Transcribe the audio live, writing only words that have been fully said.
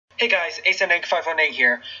Hey guys, AceandEgg518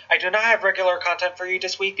 here. I do not have regular content for you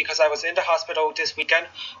this week because I was in the hospital this weekend,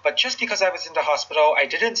 but just because I was in the hospital, I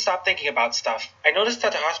didn't stop thinking about stuff. I noticed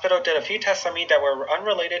that the hospital did a few tests on me that were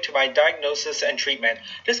unrelated to my diagnosis and treatment.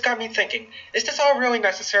 This got me thinking, is this all really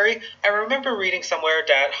necessary? I remember reading somewhere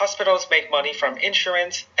that hospitals make money from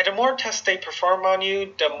insurance, and the more tests they perform on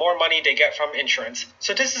you, the more money they get from insurance.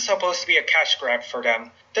 So this is supposed to be a cash grab for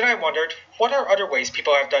them. Then I wondered, what are other ways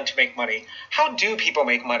people have done to make money? How do people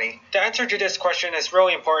make money? The answer to this question is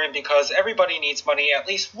really important because everybody needs money at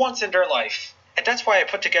least once in their life. And that's why I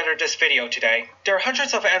put together this video today. There are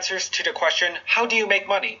hundreds of answers to the question, how do you make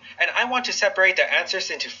money? And I want to separate the answers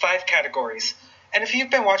into 5 categories. And if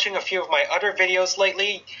you've been watching a few of my other videos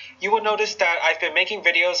lately, you will notice that I've been making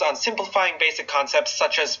videos on simplifying basic concepts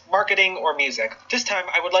such as marketing or music. This time,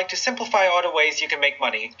 I would like to simplify all the ways you can make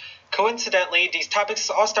money. Coincidentally, these topics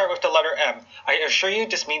all start with the letter M. I assure you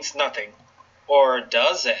this means nothing. Or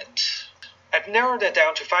does it? I've narrowed it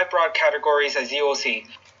down to 5 broad categories as you will see.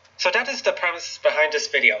 So that is the premise behind this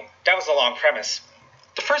video. That was a long premise.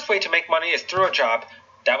 The first way to make money is through a job.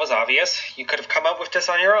 That was obvious. You could have come up with this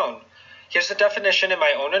on your own. Here's the definition in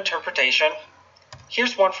my own interpretation.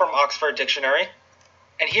 Here's one from Oxford Dictionary.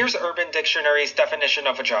 And here's Urban Dictionary's definition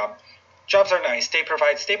of a job. Jobs are nice. They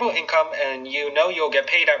provide stable income and you know you'll get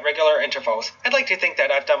paid at regular intervals. I'd like to think that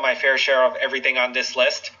I've done my fair share of everything on this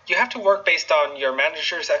list. You have to work based on your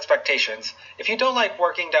manager's expectations. If you don't like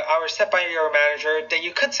working the hours set by your manager, then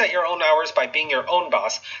you could set your own hours by being your own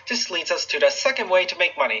boss. This leads us to the second way to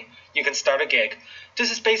make money. You can start a gig.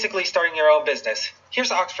 This is basically starting your own business.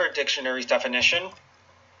 Here's Oxford Dictionary's definition.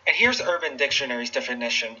 And here's Urban Dictionary's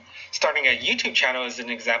definition. Starting a YouTube channel is an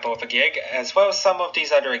example of a gig, as well as some of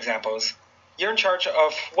these other examples. You're in charge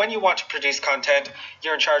of when you want to produce content.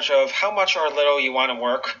 You're in charge of how much or little you want to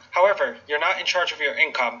work. However, you're not in charge of your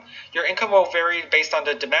income. Your income will vary based on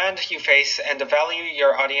the demand you face and the value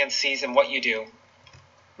your audience sees in what you do.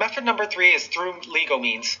 Method number 3 is through legal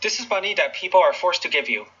means. This is money that people are forced to give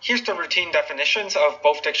you. Here's the routine definitions of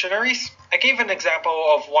both dictionaries. I gave an example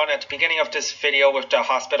of one at the beginning of this video with the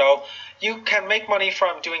hospital. You can make money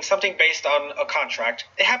from doing something based on a contract.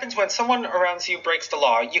 It happens when someone around you breaks the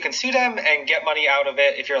law. You can sue them and get money out of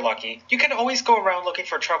it if you're lucky. You can always go around looking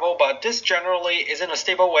for trouble, but this generally isn't a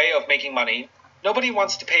stable way of making money. Nobody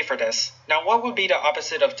wants to pay for this. Now, what would be the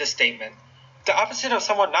opposite of this statement? The opposite of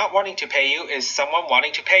someone not wanting to pay you is someone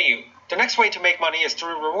wanting to pay you. The next way to make money is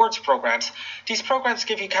through rewards programs. These programs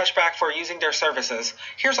give you cash back for using their services.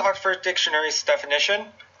 Here's Oxford Dictionary's definition,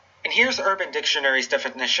 and here's Urban Dictionary's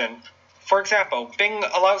definition. For example, Bing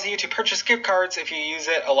allows you to purchase gift cards if you use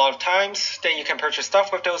it a lot of times. Then you can purchase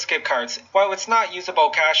stuff with those gift cards. While it's not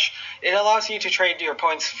usable cash, it allows you to trade your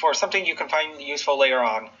points for something you can find useful later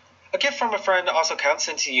on. A gift from a friend also counts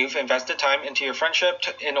since you've invested time into your friendship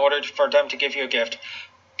in order for them to give you a gift.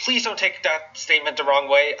 Please don't take that statement the wrong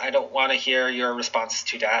way. I don't want to hear your response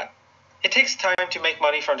to that. It takes time to make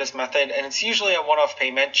money from this method, and it's usually a one-off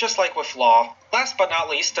payment, just like with law. Last but not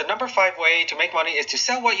least, the number 5 way to make money is to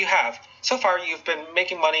sell what you have. So far, you've been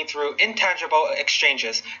making money through intangible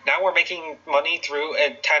exchanges. Now we're making money through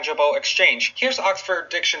a tangible exchange. Here's Oxford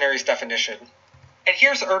Dictionary's definition. And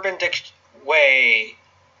here's Urban Wait.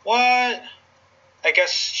 What? I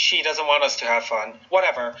guess she doesn't want us to have fun.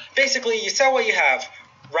 Whatever. Basically, you sell what you have.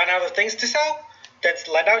 Run out of things to sell? Then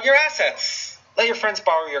lend out your assets. Let your friends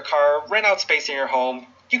borrow your car, rent out space in your home.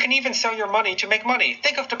 You can even sell your money to make money.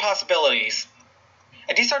 Think of the possibilities.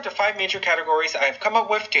 And these are the 5 major categories I have come up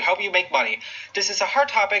with to help you make money. This is a hard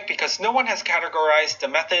topic because no one has categorized the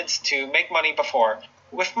methods to make money before.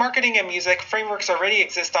 With marketing and music, frameworks already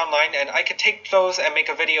exist online, and I could take those and make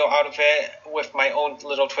a video out of it with my own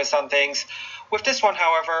little twist on things. With this one,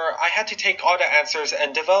 however, I had to take all the answers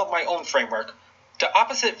and develop my own framework. The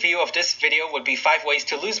opposite view of this video would be 5 ways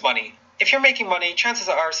to lose money. If you're making money, chances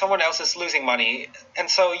are someone else is losing money,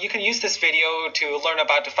 and so you can use this video to learn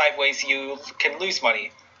about the 5 ways you can lose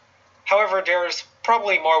money. However, there's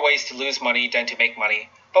probably more ways to lose money than to make money,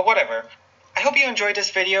 but whatever. I hope you enjoyed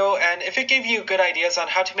this video, and if it gave you good ideas on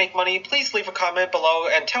how to make money, please leave a comment below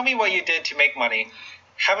and tell me what you did to make money.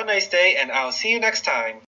 Have a nice day, and I'll see you next time.